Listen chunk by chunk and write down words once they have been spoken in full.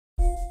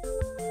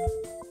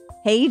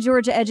Hey,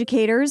 Georgia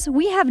educators,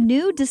 we have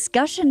new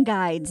discussion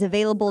guides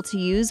available to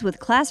use with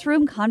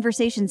Classroom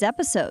Conversations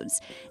episodes.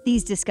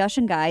 These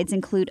discussion guides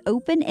include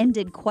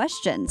open-ended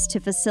questions to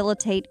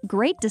facilitate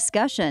great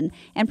discussion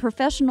and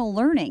professional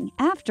learning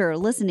after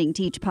listening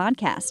to each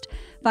podcast.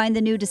 Find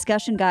the new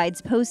discussion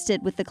guides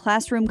posted with the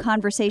Classroom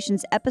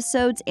Conversations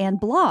episodes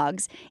and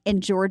blogs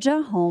in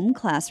Georgia Home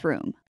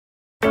Classroom.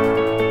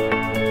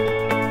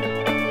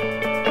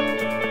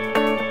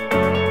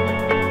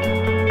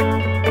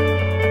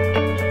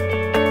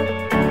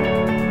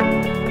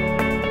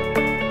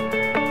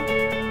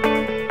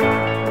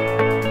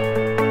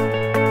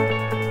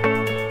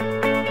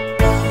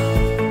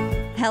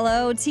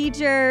 Hello,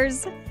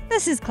 teachers.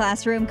 This is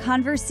Classroom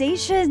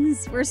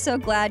Conversations. We're so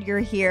glad you're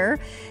here.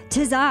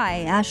 'Tis I,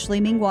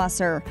 Ashley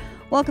Mingwasser.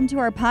 Welcome to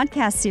our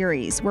podcast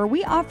series where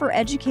we offer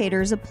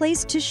educators a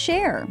place to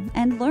share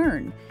and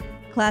learn.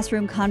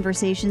 Classroom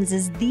Conversations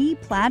is the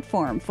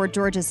platform for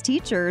Georgia's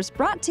teachers,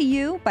 brought to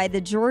you by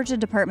the Georgia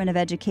Department of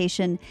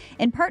Education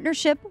in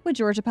partnership with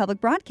Georgia Public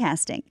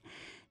Broadcasting.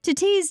 To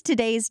tease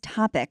today's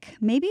topic,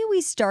 maybe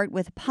we start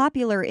with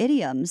popular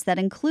idioms that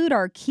include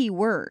our key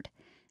word.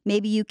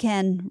 Maybe you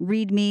can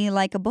read me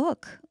like a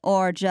book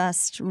or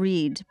just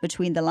read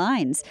between the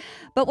lines.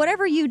 But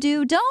whatever you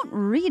do, don't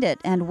read it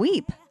and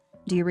weep.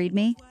 Do you read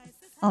me?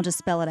 I'll just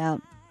spell it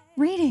out.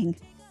 Reading.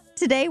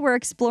 Today we're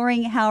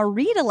exploring how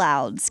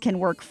Read-Alouds can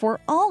work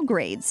for all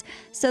grades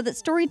so that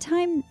story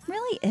time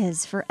really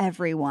is for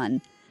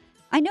everyone.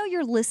 I know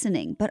you're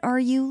listening, but are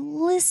you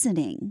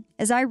listening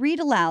as I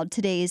read aloud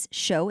today's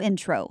show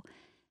intro?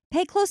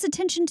 Pay close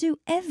attention to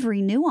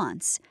every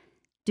nuance.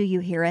 Do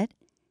you hear it?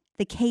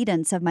 The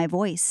cadence of my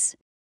voice.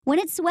 When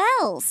it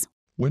swells.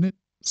 When it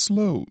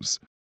slows.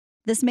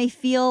 This may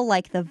feel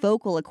like the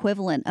vocal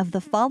equivalent of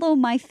the follow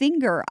my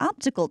finger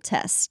optical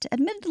test.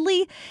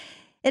 Admittedly,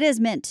 it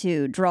is meant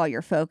to draw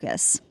your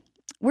focus.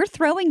 We're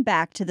throwing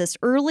back to this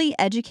early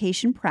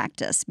education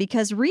practice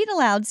because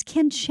Read-Alouds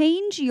can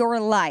change your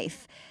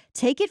life.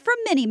 Take it from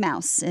Minnie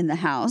Mouse in the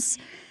house.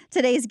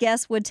 Today's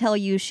guest would tell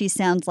you she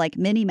sounds like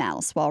Minnie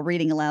Mouse while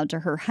reading aloud to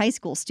her high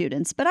school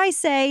students, but I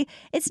say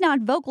it's not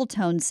vocal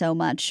tone so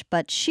much,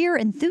 but sheer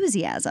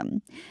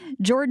enthusiasm.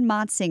 Jordan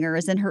Motsinger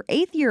is in her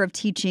 8th year of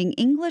teaching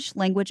English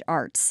language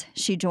arts.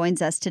 She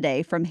joins us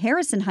today from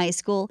Harrison High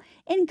School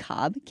in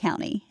Cobb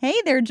County. Hey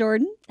there,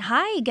 Jordan.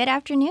 Hi, good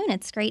afternoon.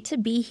 It's great to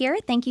be here.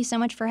 Thank you so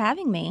much for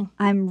having me.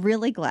 I'm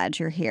really glad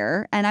you're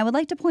here, and I would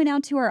like to point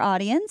out to our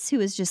audience who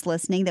is just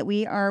listening that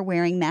we are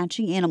wearing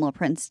matching animal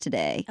prints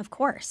today. Of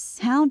course.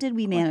 How did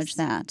we manage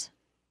that?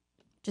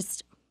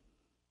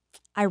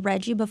 I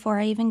read you before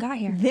I even got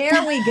here.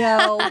 There we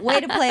go. Way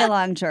to play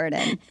along,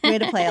 Jordan. Way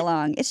to play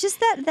along. It's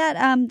just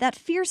that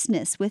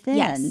fierceness within.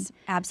 Yes,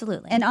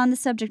 absolutely. And on the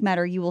subject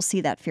matter, you will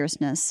see that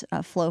fierceness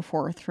flow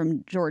forth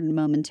from Jordan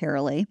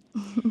momentarily.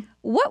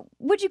 What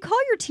would you call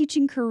your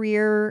teaching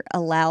career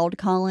aloud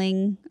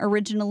calling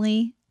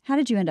originally? How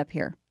did you end up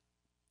here?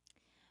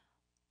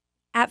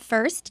 At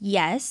first,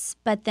 yes,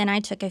 but then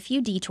I took a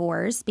few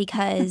detours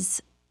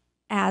because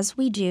as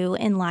we do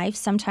in life,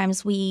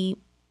 sometimes we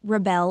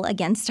rebel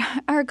against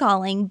our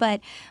calling. But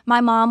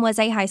my mom was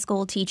a high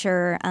school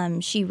teacher.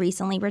 She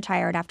recently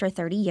retired after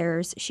 30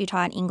 years. She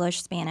taught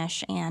English,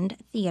 Spanish, and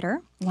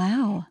theater.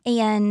 Wow.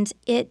 And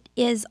it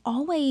is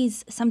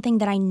always something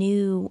that I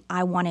knew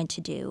I wanted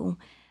to do.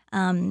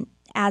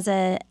 As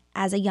a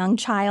young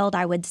child,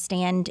 I would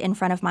stand in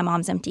front of my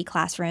mom's empty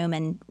classroom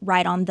and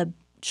write on the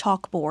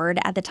chalkboard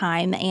at the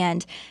time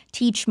and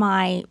teach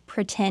my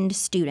pretend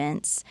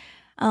students.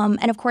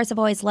 And of course, I've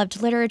always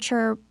loved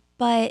literature,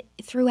 but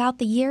throughout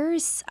the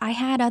years, I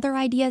had other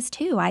ideas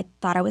too. I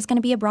thought I was going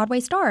to be a Broadway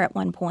star at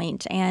one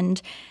point,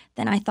 and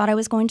then I thought I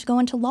was going to go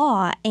into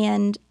law.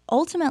 And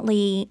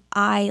ultimately,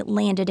 I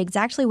landed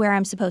exactly where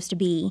I'm supposed to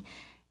be.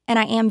 And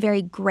I am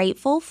very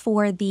grateful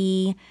for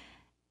the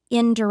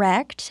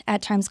indirect,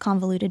 at times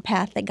convoluted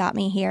path that got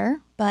me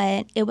here,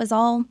 but it was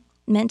all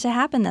meant to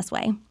happen this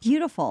way.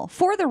 Beautiful.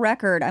 For the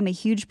record, I'm a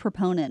huge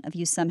proponent of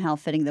you somehow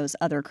fitting those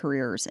other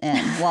careers in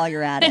while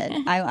you're at it.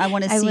 I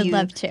want to see would you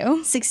love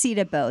to succeed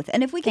at both.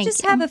 And if we could Thank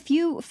just you. have a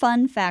few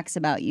fun facts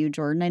about you,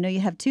 Jordan. I know you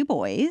have 2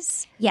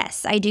 boys.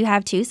 Yes, I do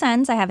have 2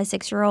 sons. I have a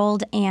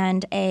 6-year-old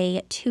and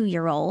a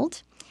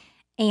 2-year-old.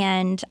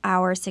 And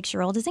our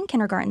 6-year-old is in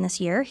kindergarten this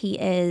year. He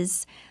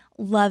is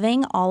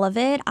loving all of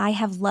it. I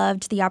have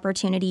loved the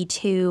opportunity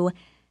to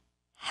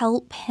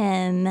help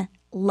him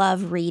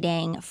love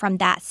reading from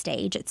that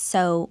stage. It's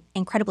so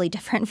incredibly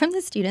different from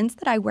the students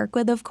that I work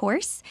with, of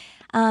course.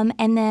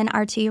 And then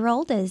our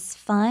 2-year-old is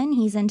fun.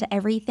 He's into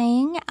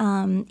everything.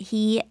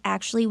 He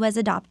actually was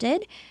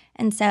adopted,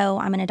 and so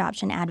I'm an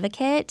adoption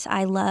advocate.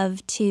 I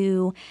love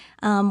to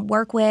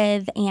work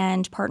with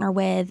and partner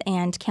with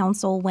and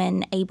counsel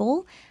when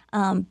able,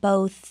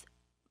 both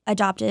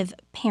adoptive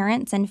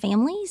parents and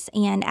families,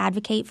 and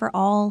advocate for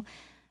all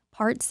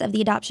parts of the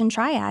adoption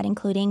triad,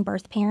 including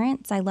birth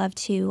parents. I love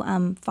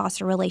to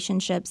foster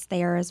relationships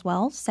there as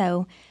well.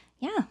 So,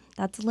 yeah,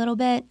 that's a little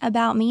bit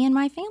about me and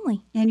my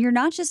family. And you're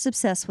not just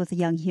obsessed with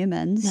young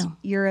humans. No.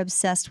 You're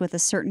obsessed with a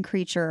certain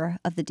creature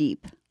of the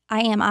deep.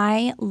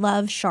 I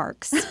love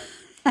sharks.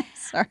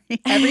 Sorry,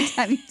 every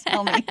time you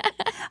tell me.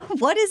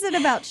 What is it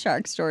about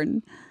sharks,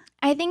 Jordan?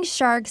 I think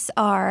sharks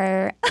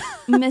are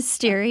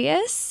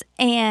mysterious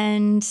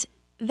and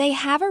they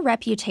have a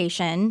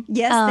reputation.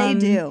 Yes, they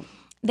do.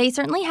 They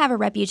certainly have a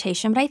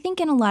reputation, but I think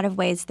in a lot of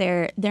ways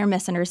they're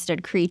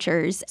misunderstood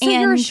creatures. So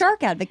you're a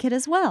shark advocate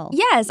as well.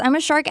 Yes, I'm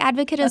a shark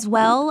advocate as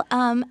well.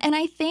 And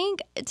I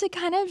think to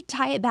kind of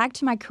tie it back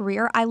to my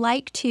career, I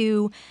like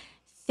to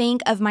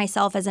think of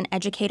myself as an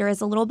educator as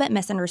a little bit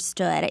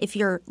misunderstood. If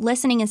you're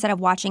listening instead of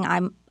watching,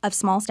 I'm of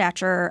small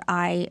stature.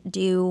 I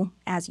do,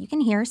 as you can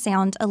hear,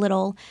 sound a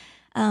little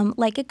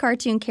like a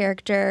cartoon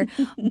character,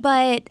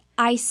 but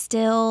I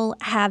still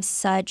have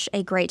such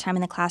a great time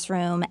in the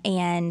classroom.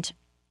 And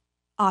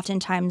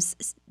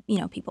oftentimes,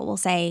 people will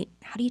say,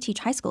 how do you teach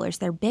high schoolers?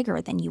 They're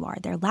bigger than you are.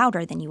 They're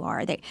louder than you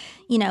are.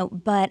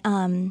 But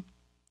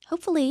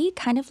hopefully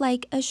kind of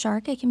like a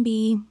shark, I can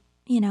be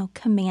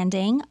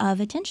commanding of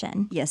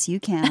attention. Yes, you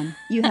can.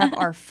 You have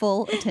our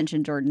full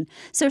attention, Jordan.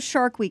 So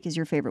Shark Week is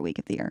your favorite week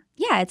of the year.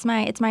 Yeah, it's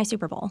my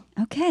Super Bowl.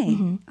 Okay.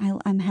 Mm-hmm.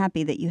 I'm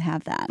happy that you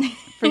have that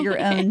for your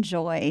own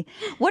joy.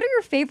 What are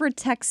your favorite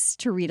texts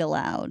to read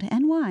aloud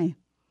and why?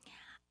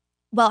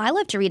 Well, I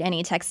love to read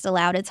any text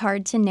aloud. It's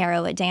hard to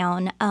narrow it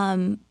down.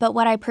 But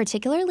what I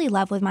particularly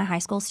love with my high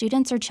school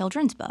students are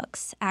children's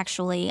books,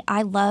 actually.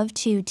 I love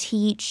to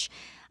teach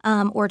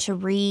or to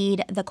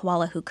read The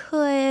Koala Who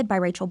Could by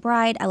Rachel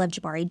Bright. I love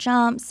Jabari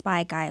Jumps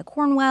by Gaia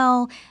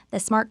Cornwell, The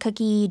Smart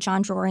Cookie,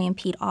 John Drury and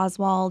Pete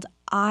Oswald.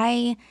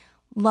 I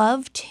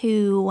love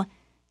to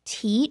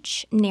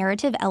teach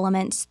narrative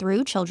elements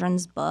through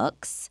children's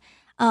books.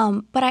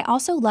 But I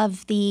also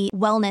love the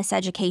wellness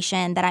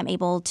education that I'm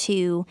able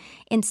to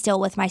instill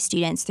with my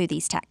students through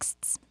these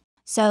texts.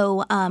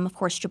 So, of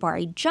course,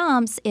 Jabari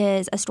Jumps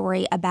is a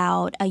story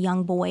about a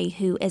young boy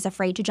who is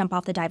afraid to jump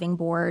off the diving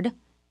board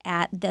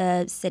at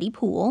the city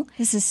pool.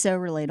 This is so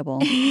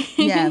relatable.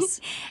 Yes.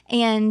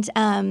 And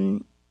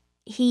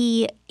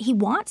he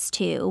wants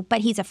to, but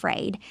he's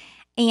afraid.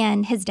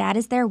 And his dad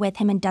is there with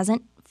him and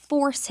doesn't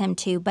force him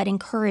to, but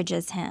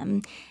encourages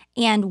him.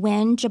 And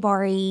when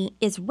Jabari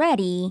is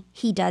ready,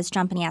 he does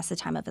jump and he has the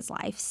time of his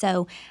life.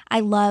 So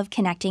I love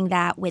connecting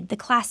that with the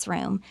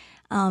classroom.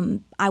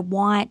 I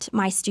want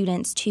my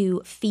students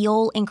to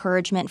feel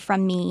encouragement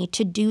from me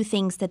to do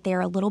things that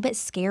they're a little bit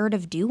scared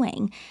of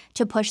doing,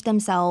 to push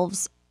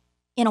themselves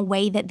in a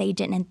way that they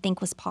didn't think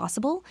was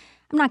possible.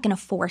 I'm not going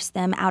to force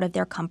them out of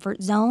their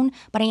comfort zone,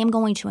 but I am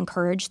going to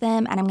encourage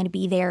them, and I'm going to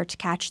be there to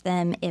catch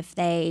them if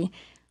they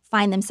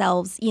find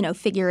themselves,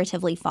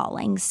 figuratively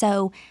falling.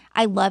 So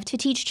I love to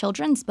teach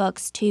children's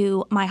books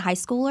to my high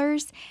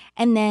schoolers,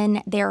 and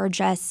then there are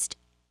just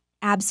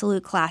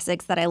absolute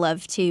classics that I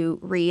love to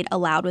read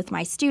aloud with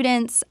my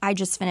students. I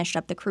just finished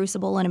up The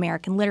Crucible in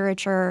American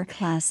Literature.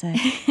 Classic.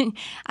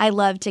 I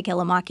love To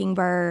Kill a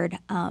Mockingbird.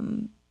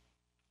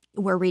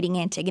 We're reading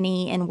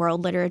Antigone in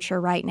world literature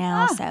right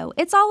now, so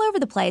it's all over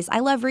the place. I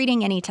love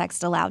reading any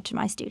text aloud to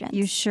my students.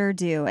 You sure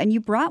do. And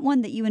you brought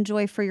one that you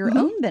enjoy for your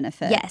own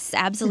benefit. Yes,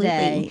 absolutely.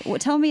 Today. Well,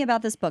 tell me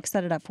about this book.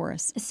 Set it up for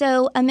us.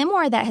 So a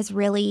memoir that has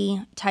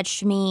really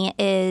touched me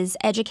is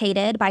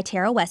Educated by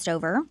Tara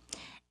Westover.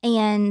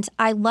 And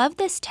I love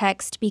this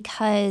text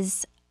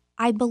because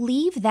I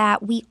believe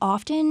that we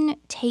often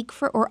take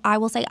for, or I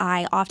will say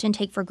I often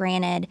take for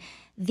granted,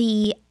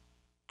 the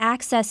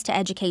access to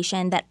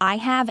education that I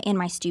have and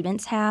my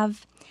students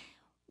have.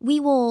 We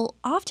will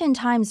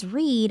oftentimes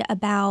read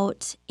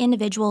about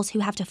individuals who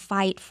have to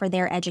fight for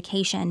their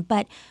education,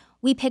 but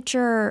we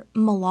picture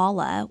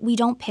Malala. We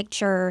don't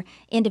picture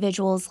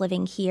individuals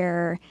living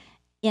here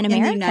in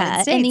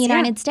America, in the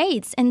United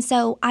States. And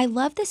so I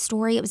love this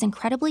story. It was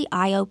incredibly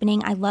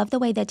eye-opening. I love the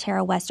way that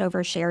Tara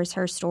Westover shares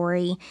her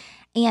story.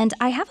 And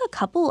I have a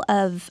couple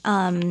of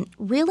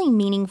really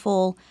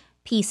meaningful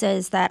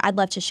pieces that I'd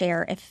love to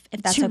share if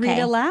that's okay. To read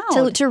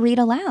aloud. To read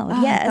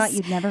aloud, yes. I thought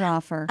you'd never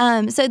offer.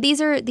 So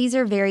these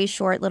are very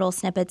short little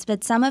snippets,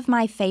 but some of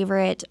my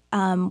favorite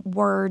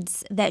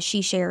words that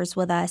she shares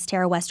with us,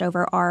 Tara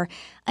Westover, are: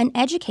 an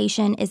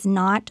education is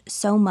not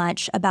so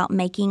much about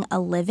making a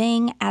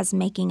living as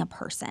making a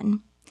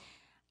person.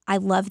 I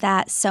love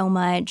that so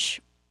much.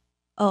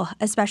 Oh,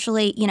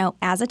 especially,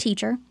 as a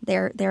teacher,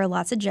 there are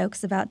lots of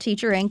jokes about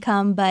teacher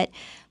income, but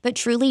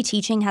truly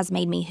teaching has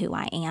made me who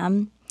I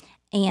am.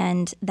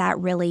 And that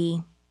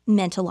really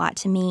meant a lot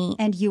to me.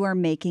 And you are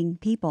making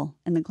people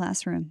in the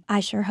classroom.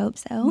 I sure hope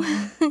so.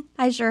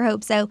 I sure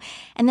hope so.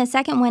 And the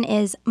second one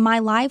is: my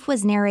life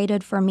was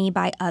narrated for me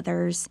by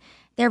others.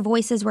 Their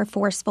voices were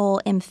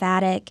forceful,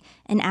 emphatic,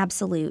 and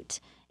absolute.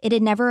 It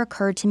had never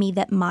occurred to me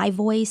that my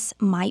voice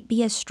might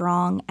be as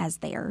strong as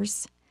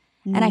theirs.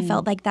 And I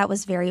felt like that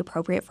was very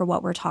appropriate for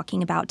what we're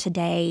talking about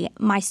today.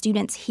 My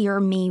students hear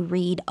me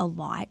read a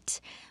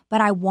lot, but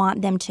I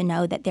want them to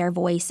know that their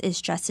voice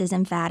is just as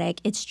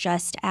emphatic. It's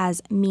just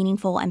as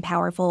meaningful and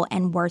powerful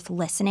and worth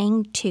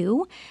listening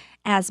to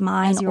as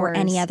mine or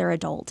any other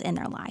adult in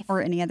their life.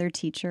 Or any other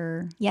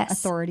teacher, yes,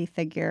 authority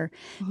figure.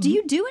 Mm-hmm. Do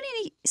you do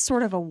any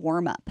sort of a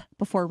warm-up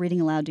before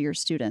reading aloud to your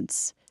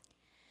students?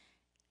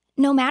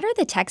 No matter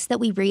the text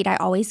that we read, I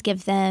always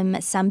give them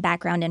some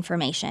background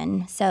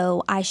information.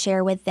 So I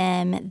share with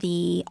them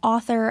the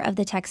author of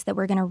the text that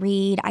we're going to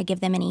read. I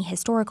give them any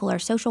historical or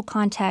social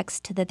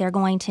context that they're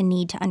going to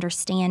need to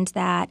understand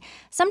that.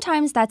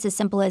 Sometimes that's as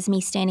simple as me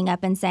standing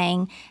up and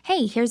saying,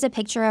 hey, here's a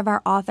picture of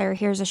our author,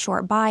 here's a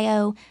short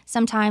bio.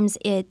 Sometimes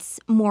it's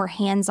more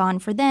hands-on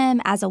for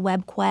them as a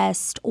web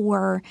quest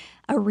or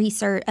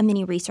a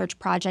mini research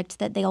project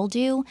that they'll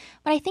do.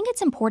 But I think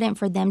it's important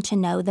for them to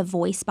know the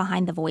voice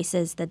behind the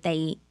voices that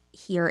they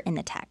hear in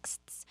the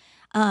texts.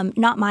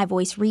 Not my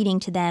voice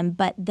reading to them,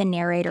 but the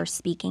narrator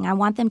speaking. I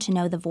want them to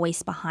know the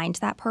voice behind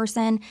that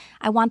person.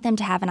 I want them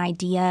to have an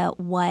idea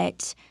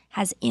what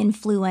has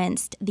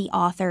influenced the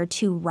author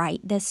to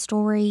write this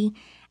story.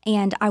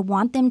 And I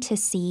want them to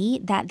see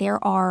that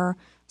there are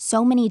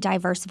so many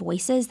diverse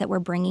voices that we're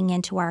bringing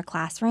into our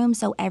classroom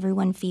so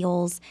everyone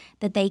feels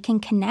that they can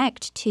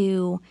connect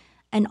to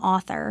an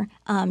author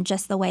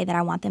just the way that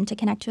I want them to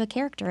connect to a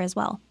character as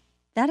well.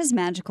 That is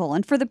magical.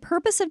 And for the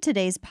purpose of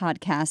today's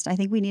podcast, I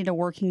think we need a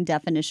working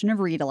definition of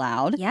read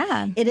aloud.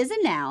 Yeah. It is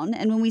a noun.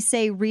 And when we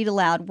say read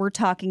aloud, we're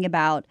talking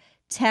about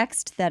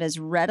text that is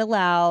read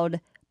aloud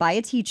by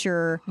a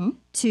teacher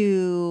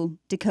to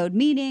decode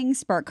meaning,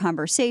 spark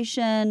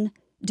conversation.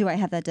 Do I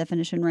have that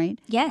definition right?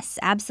 Yes,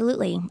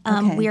 absolutely.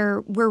 Okay.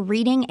 We're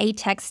reading a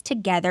text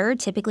together.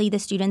 Typically, the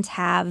students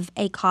have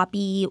a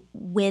copy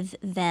with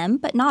them,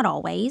 but not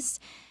always.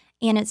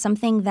 And it's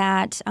something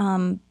that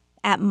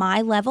at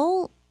my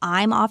level,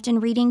 I'm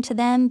often reading to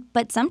them,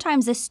 but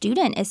sometimes the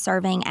student is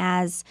serving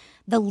as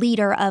the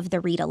leader of the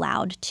read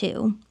aloud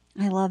too.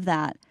 I love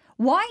that.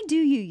 Why do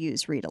you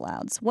use read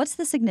alouds? What's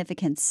the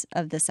significance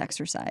of this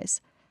exercise?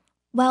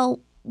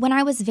 Well, when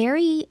I was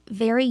very,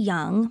 very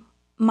young,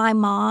 my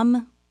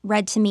mom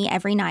read to me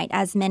every night,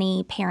 as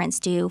many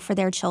parents do for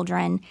their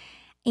children.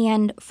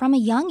 And from a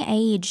young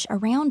age,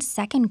 around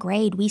second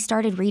grade, we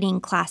started reading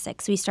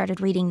classics. We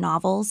started reading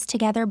novels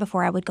together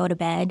before I would go to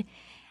bed.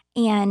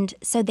 And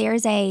so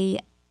there's a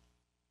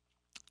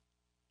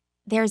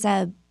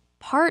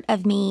part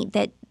of me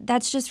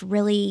that's just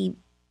really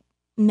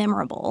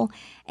memorable.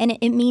 And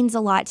it means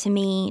a lot to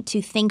me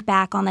to think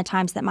back on the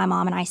times that my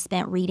mom and I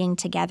spent reading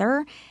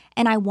together.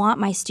 And I want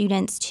my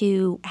students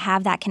to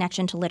have that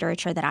connection to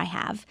literature that I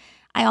have.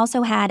 I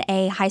also had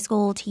a high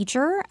school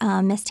teacher,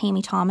 Miss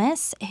Tammy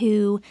Thomas,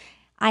 who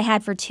I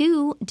had for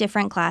 2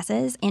 different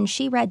classes, and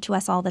she read to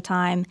us all the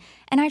time.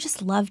 And I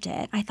just loved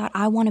it. I thought,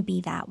 I want to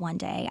be that one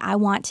day. I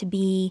want to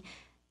be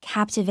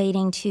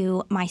captivating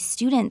to my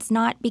students,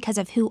 not because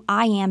of who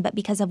I am, but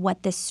because of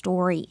what this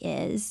story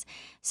is.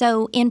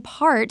 So in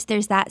part,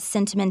 there's that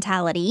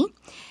sentimentality.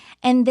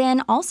 And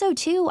then also,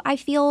 too, I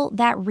feel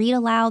that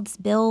read-alouds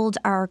build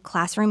our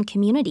classroom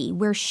community.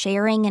 We're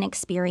sharing an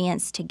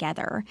experience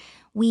together.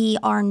 We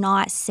are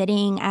not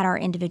sitting at our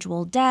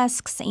individual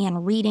desks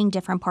and reading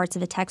different parts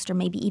of a text or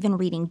maybe even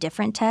reading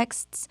different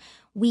texts.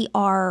 We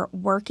are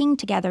working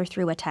together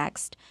through a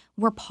text.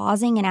 We're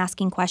pausing and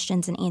asking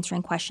questions and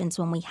answering questions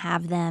when we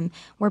have them.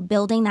 We're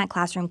building that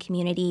classroom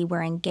community.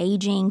 We're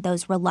engaging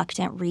those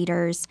reluctant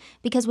readers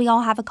because we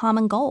all have a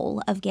common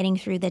goal of getting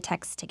through the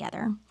text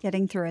together.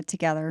 Getting through it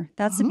together.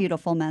 That's a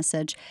beautiful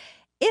message.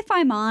 If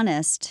I'm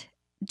honest,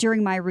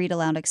 during my read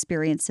aloud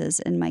experiences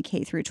in my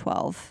K through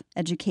 12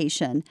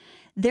 education,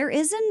 there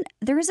is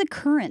a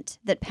current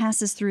that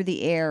passes through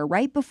the air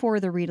right before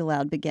the read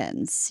aloud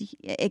begins.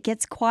 It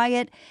gets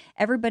quiet.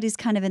 Everybody's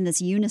kind of in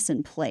this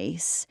unison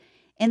place.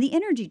 And the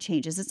energy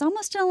changes. It's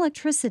almost an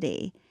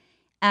electricity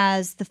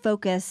as the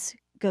focus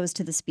goes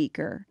to the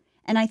speaker.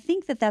 And I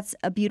think that that's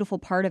a beautiful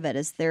part of it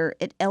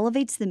it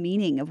elevates the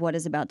meaning of what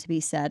is about to be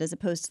said, as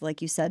opposed to,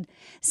 like you said,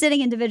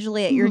 sitting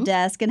individually at your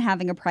desk and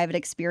having a private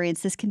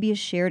experience. This can be a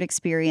shared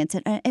experience.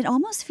 It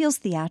almost feels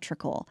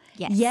theatrical,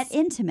 yet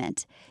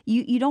intimate.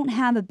 You don't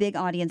have a big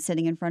audience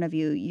sitting in front of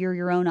you. You're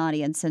your own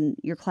audience, and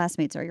your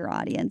classmates are your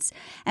audience.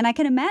 And I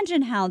can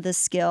imagine how this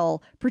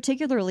skill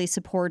particularly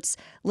supports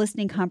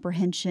listening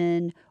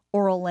comprehension,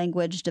 oral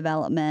language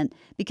development,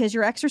 because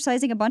you're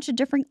exercising a bunch of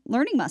different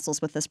learning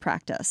muscles with this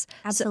practice.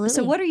 Absolutely.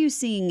 So what are you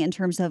seeing in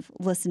terms of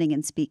listening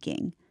and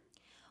speaking?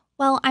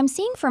 Well, I'm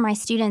seeing for my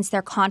students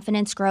their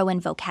confidence grow in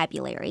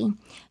vocabulary.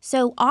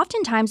 So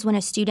oftentimes when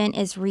a student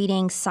is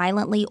reading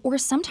silently, or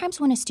sometimes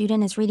when a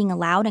student is reading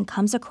aloud and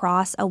comes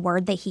across a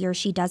word that he or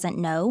she doesn't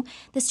know,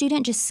 the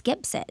student just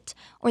skips it.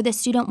 Or the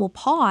student will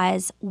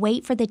pause,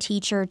 wait for the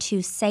teacher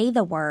to say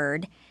the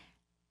word,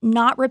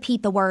 not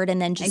repeat the word,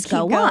 and then just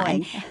go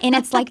on. And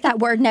it's like that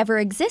word never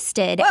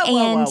existed.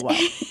 Whoa.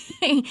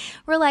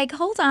 We're like,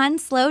 hold on,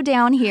 slow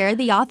down here.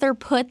 The author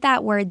put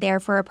that word there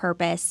for a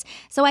purpose.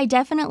 So I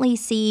definitely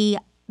see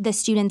the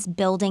students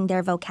building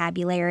their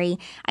vocabulary.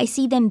 I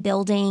see them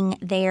building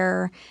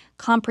their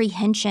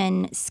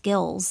comprehension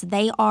skills.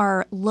 They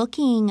are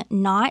looking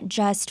not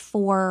just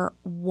for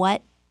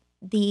what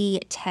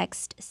the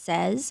text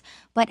says,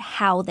 but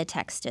how the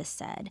text is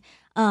said.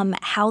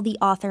 How the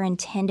author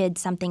intended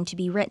something to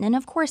be written. And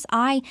of course,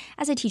 I,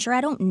 as a teacher,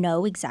 I don't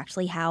know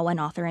exactly how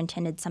an author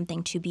intended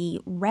something to be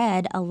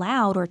read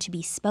aloud or to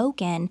be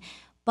spoken,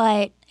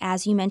 But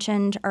as you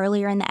mentioned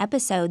earlier in the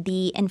episode,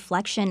 the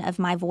inflection of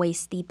my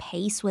voice, the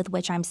pace with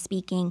which I'm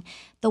speaking,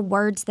 the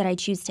words that I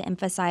choose to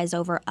emphasize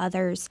over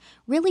others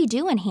really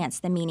do enhance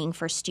the meaning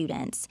for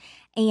students.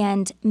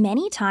 And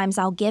many times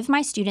I'll give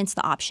my students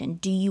the option,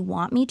 do you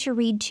want me to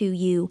read to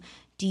you?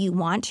 Do you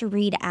want to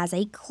read as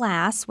a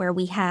class where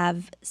we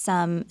have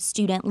some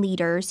student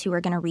leaders who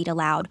are going to read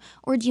aloud?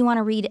 Or do you want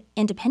to read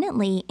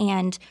independently?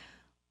 And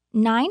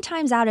 9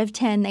 times out of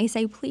 10, they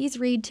say, please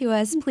read to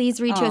us.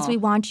 Please read to us. We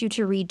want you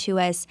to read to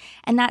us.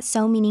 And that's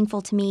so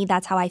meaningful to me.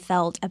 That's how I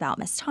felt about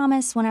Miss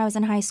Thomas when I was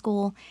in high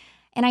school.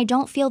 And I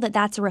don't feel that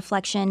that's a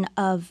reflection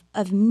of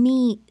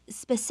me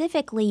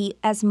specifically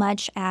as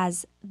much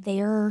as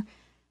their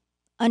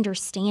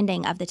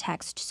understanding of the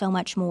text so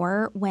much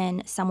more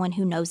when someone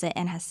who knows it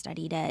and has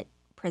studied it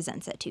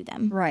presents it to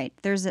them. Right.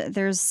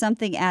 There's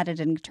something added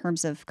in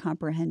terms of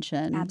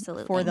comprehension.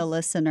 Absolutely. For the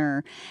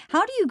listener.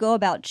 How do you go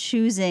about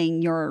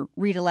choosing your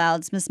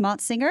read-alouds, Miss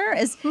Motsinger?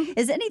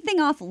 Is anything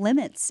off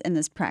limits in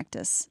this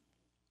practice?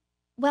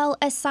 Well,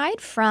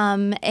 aside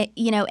from,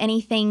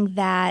 anything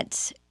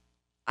that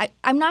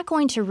I'm not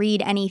going to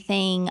read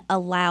anything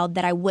aloud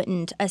that I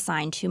wouldn't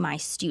assign to my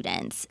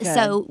students. Good.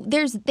 So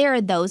there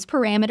are those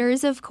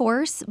parameters, of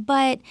course,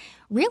 but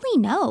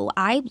really no.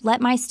 I let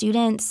my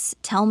students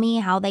tell me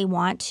how they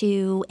want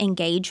to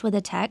engage with a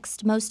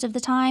text most of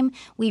the time.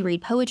 We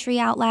read poetry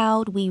out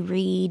loud. We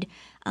read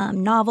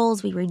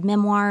novels. We read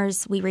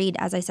memoirs. We read,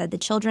 as I said, the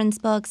children's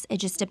books. It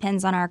just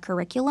depends on our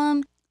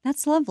curriculum.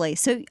 That's lovely.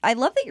 So I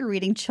love that you're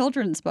reading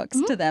children's books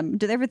to them.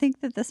 Do they ever think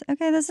that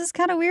this is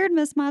kind of weird,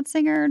 Miss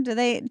Motsinger?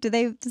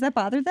 Does that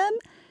bother them?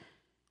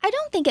 I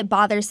don't think it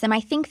bothers them. I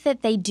think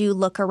that they do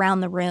look around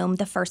the room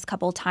the first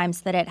couple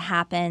times that it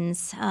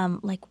happens,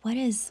 like what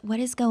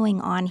is going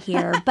on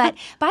here? But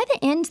by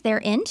the end, they're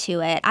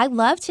into it. I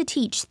love to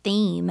teach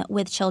theme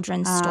with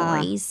children's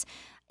stories.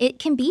 It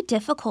can be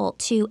difficult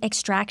to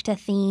extract a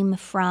theme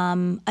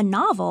from a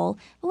novel,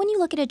 but when you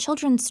look at a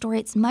children's story,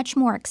 it's much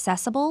more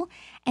accessible,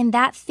 and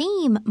that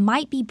theme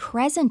might be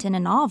present in a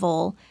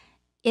novel.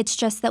 It's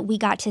just that we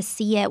got to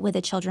see it with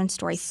a children's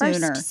story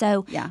Sooner. first.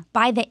 So Yeah.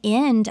 by the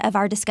end of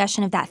our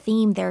discussion of that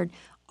theme, they're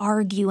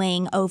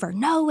arguing over,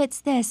 no,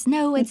 it's this,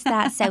 no, it's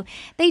that. So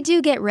they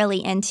do get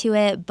really into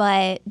it,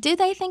 but do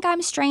they think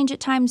I'm strange at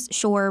times?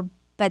 Sure.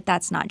 But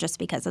that's not just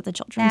because of the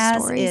children's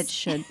stories. As it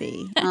should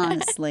be,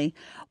 honestly.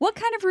 What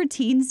kind of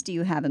routines do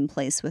you have in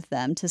place with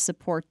them to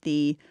support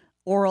the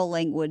oral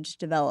language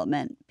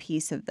development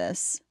piece of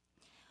this?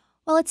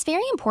 Well, it's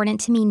very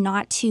important to me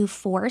not to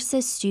force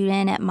a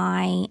student at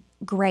my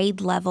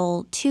grade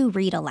level to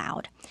read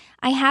aloud.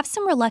 I have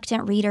some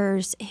reluctant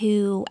readers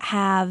who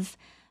have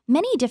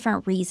many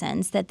different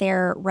reasons that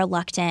they're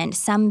reluctant,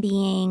 some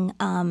being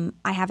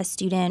I have a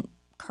student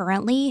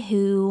currently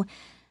who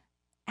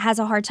has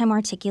a hard time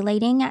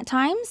articulating at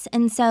times,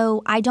 and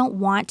so I don't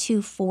want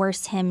to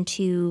force him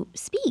to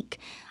speak.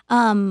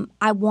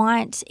 I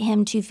want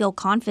him to feel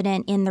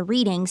confident in the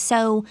reading,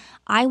 so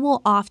I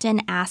will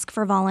often ask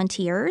for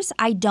volunteers.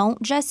 I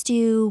don't just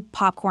do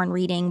popcorn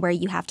reading where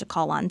you have to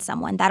call on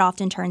someone. That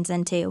often turns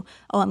into,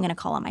 I'm going to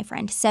call on my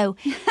friend. So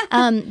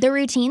the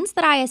routines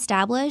that I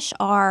establish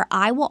are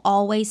I will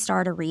always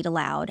start a read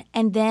aloud,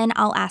 and then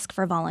I'll ask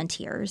for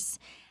volunteers.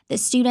 The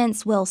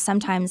students will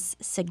sometimes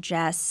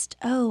suggest,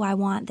 I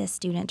want this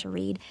student to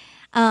read.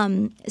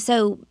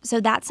 So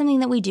that's something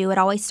that we do. It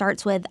always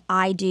starts with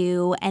I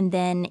do, and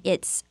then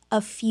it's a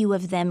few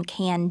of them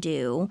can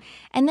do.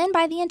 And then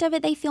by the end of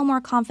it, they feel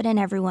more confident.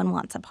 Everyone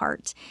wants a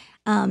part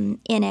in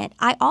it.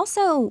 I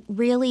also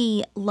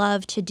really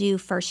love to do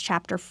First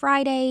Chapter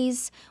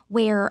Fridays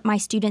where my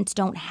students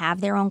don't have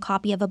their own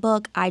copy of a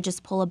book. I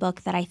just pull a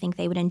book that I think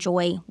they would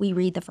enjoy. We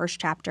read the first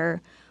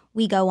chapter.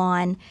 We go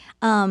on.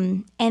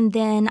 And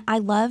then I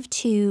love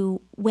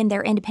to, when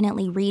they're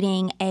independently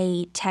reading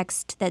a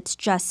text that's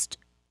just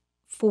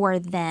for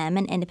them,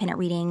 an independent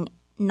reading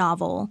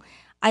novel,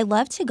 I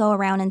love to go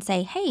around and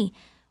say, hey,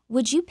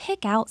 would you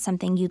pick out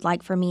something you'd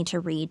like for me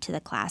to read to the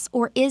class?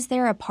 Or is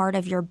there a part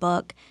of your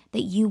book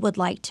that you would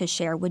like to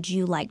share? Would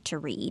you like to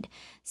read?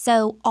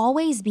 So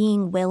always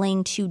being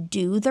willing to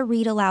do the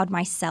read aloud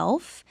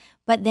myself,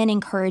 but then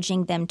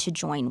encouraging them to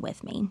join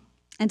with me.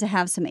 And to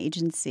have some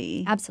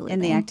agency Absolutely. in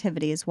the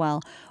activity as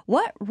well.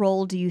 What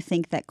role do you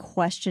think that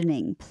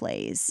questioning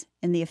plays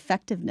in the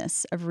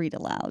effectiveness of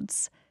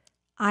read-alouds?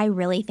 I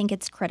really think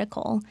it's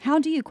critical. How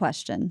do you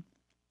question?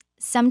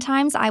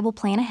 Sometimes I will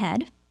plan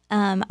ahead.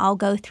 I'll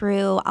go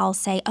through, I'll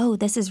say,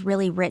 this is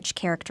really rich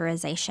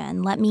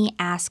characterization. Let me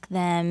ask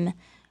them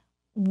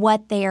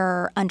what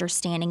they're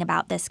understanding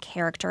about this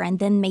character. And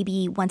then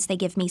maybe once they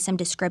give me some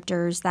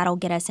descriptors, that'll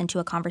get us into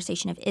a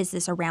conversation of, is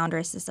this a round or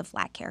is this a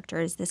flat character?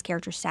 Is this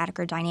character static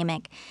or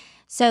dynamic?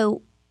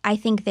 So I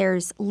think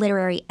there's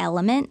literary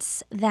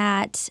elements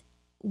that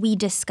we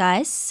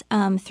discuss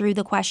through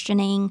the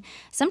questioning.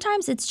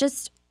 Sometimes it's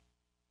just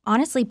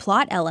honestly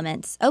plot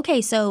elements. Okay,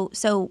 so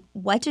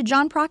what did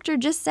John Proctor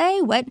just say?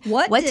 What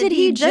did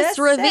he just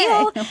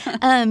reveal?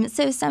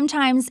 So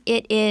sometimes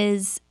it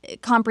is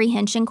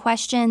comprehension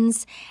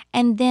questions,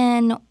 and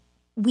then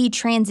we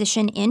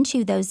transition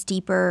into those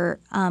deeper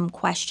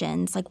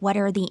questions, like what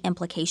are the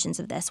implications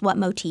of this? What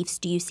motifs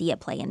do you see at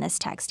play in this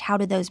text? How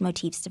do those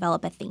motifs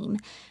develop a theme?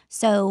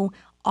 So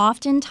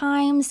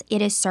oftentimes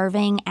it is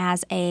serving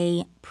as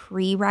a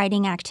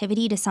pre-writing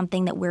activity to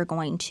something that we're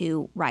going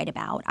to write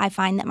about. I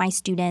find that my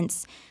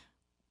students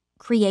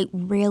create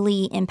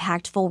really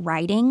impactful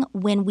writing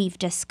when we've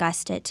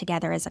discussed it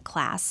together as a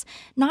class,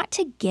 not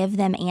to give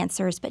them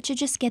answers, but to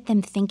just get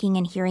them thinking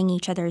and hearing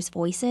each other's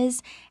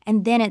voices.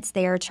 And then it's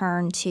their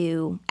turn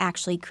to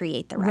actually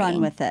create the writing.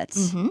 Run with it.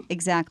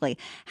 Exactly.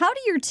 How do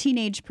your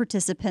teenage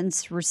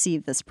participants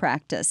receive this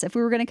practice? If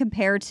we were going to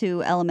compare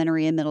to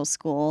elementary and middle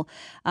school,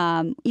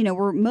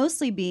 we're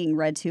mostly being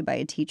read to by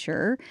a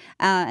teacher.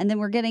 And then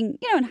we're getting,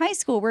 in high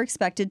school, we're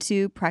expected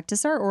to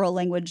practice our oral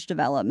language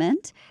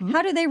development.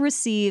 How do they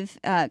receive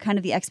kind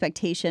of the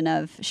expectation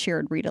of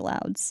shared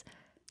read-alouds?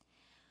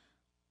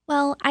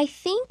 Well, I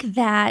think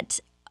that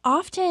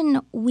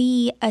often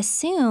we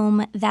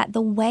assume that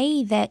the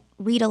way that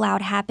read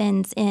aloud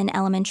happens in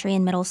elementary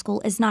and middle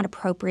school is not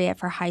appropriate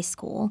for high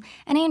school.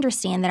 And I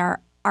understand that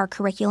our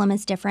curriculum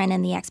is different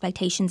and the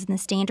expectations and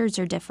the standards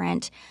are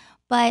different.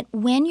 But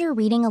when you're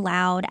reading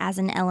aloud as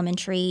an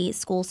elementary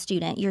school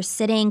student, you're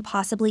sitting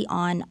possibly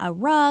on a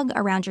rug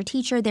around your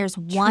teacher. There's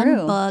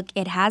one book.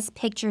 It has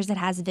pictures. It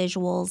has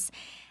visuals.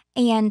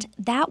 And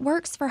that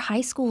works for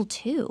high school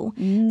too.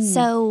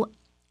 So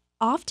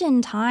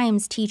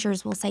oftentimes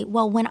teachers will say,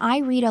 well, when I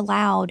read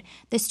aloud,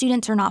 the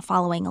students are not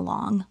following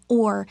along,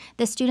 or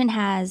the student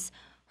has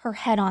her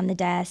head on the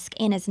desk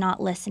and is not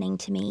listening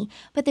to me,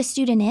 but the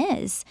student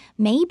is.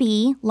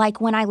 Maybe,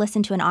 like when I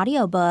listen to an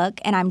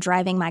audiobook and I'm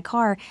driving my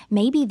car,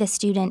 maybe the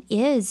student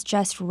is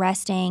just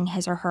resting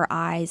his or her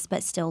eyes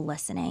but still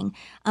listening.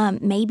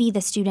 Maybe the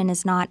student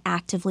is not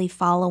actively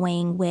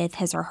following with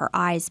his or her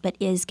eyes but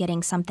is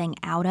getting something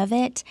out of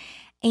it.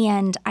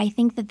 And I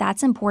think that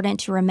that's important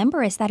to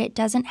remember, is that it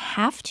doesn't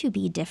have to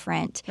be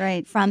different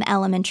from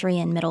elementary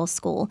and middle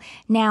school.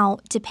 Now,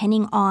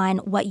 depending on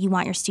what you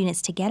want your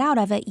students to get out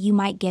of it, you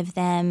might give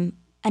them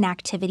an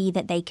activity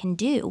that they can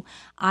do.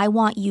 I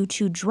want you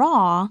to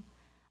draw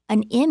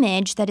an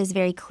image that is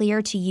very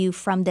clear to you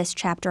from this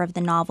chapter of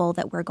the novel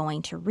that we're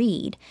going to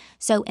read.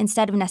 So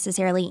instead of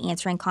necessarily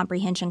answering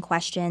comprehension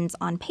questions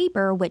on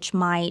paper, which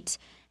might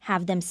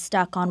have them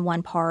stuck on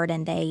one part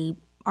and they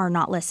are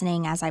not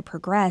listening as I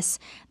progress,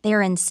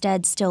 they're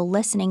instead still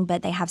listening,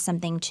 but they have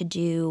something to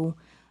do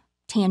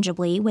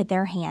tangibly with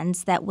their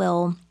hands that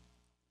will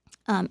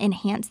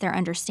enhance their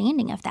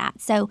understanding of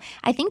that. So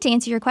I think to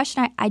answer your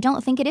question, I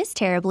don't think it is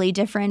terribly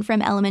different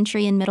from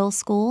elementary and middle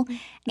school.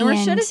 Nor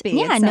should it be.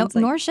 Yeah,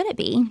 nor should it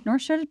be. Nor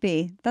should it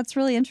be. That's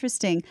really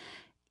interesting.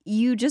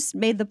 You just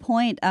made the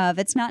point of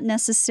it's not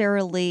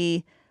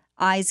necessarily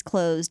eyes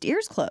closed,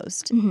 ears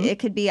closed. It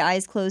could be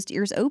eyes closed,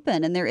 ears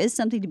open. And there is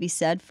something to be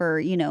said for,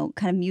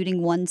 kind of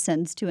muting one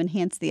sense to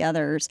enhance the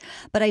others.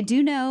 But I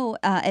do know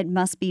it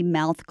must be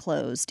mouth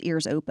closed,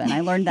 ears open.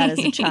 I learned that as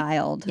a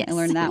child. Yes. I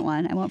learned that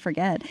one. I won't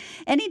forget.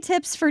 Any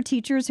tips for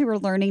teachers who are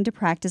learning to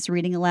practice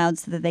reading aloud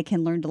so that they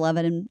can learn to love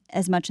it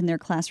as much in their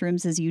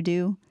classrooms as you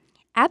do?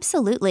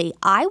 Absolutely.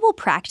 I will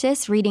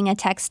practice reading a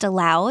text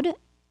aloud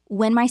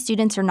when my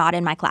students are not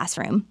in my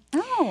classroom.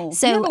 Oh,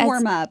 so a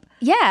warm up.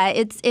 Yeah,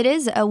 it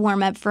is a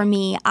warm up for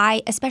me.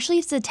 Especially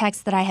if it's a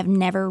text that I have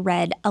never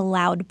read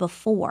aloud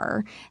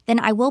before, then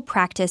I will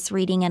practice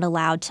reading it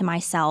aloud to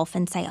myself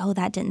and say, oh,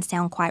 that didn't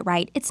sound quite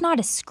right. It's not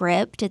a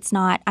script.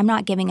 I'm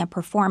not giving a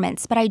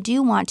performance, but I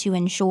do want to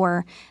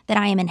ensure that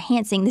I am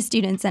enhancing the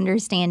student's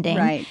understanding.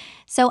 Right.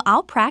 So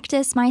I'll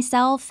practice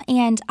myself,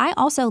 and I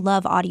also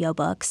love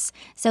audiobooks.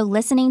 So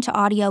listening to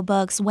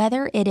audiobooks,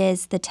 whether it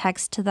is the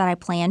text that I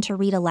plan to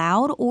read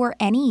aloud or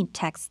any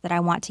text that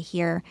I want to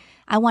hear,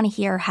 I want to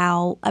hear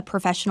how a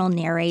professional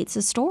narrates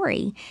a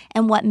story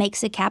and what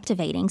makes it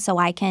captivating so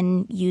I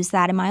can use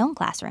that in my own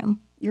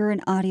classroom. You're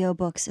an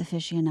audiobooks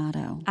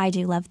aficionado. I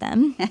do love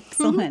them.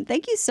 Excellent.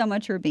 Thank you so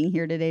much for being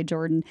here today,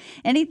 Jordan.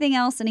 Anything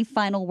else? Any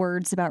final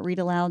words about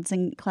read-alouds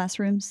in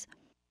classrooms?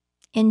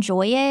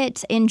 Enjoy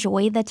it.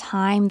 Enjoy the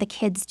time. The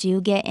kids do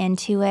get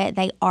into it.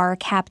 They are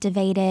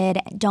captivated.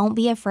 Don't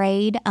be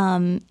afraid.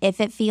 If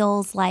it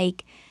feels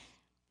like,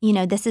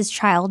 this is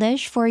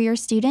childish for your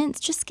students,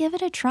 just give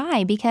it a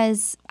try,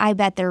 because I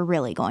bet they're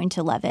really going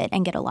to love it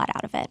and get a lot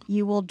out of it.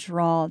 You will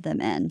draw them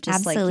in,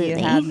 just Absolutely.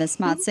 like you have, Miss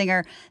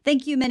Motsinger.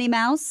 Thank you, Minnie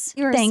Mouse.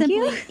 You are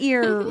simply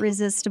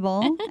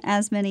irresistible,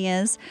 as Minnie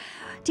is.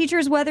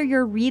 Teachers, whether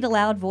your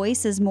read-aloud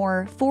voice is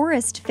more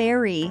forest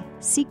fairy,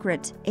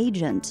 secret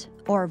agent,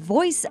 or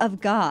voice of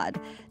God,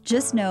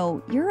 just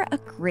know you're a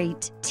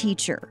great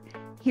teacher.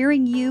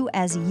 Hearing you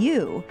as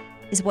you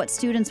is what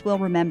students will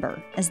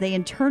remember as they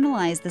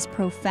internalize this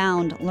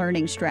profound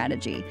learning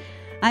strategy.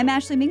 I'm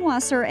Ashley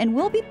Mingwasser, and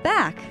we'll be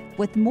back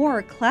with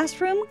more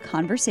Classroom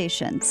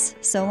Conversations.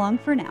 So long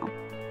for now.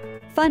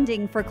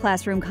 Funding for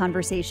Classroom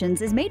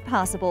Conversations is made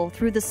possible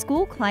through the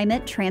School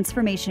Climate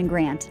Transformation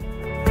Grant.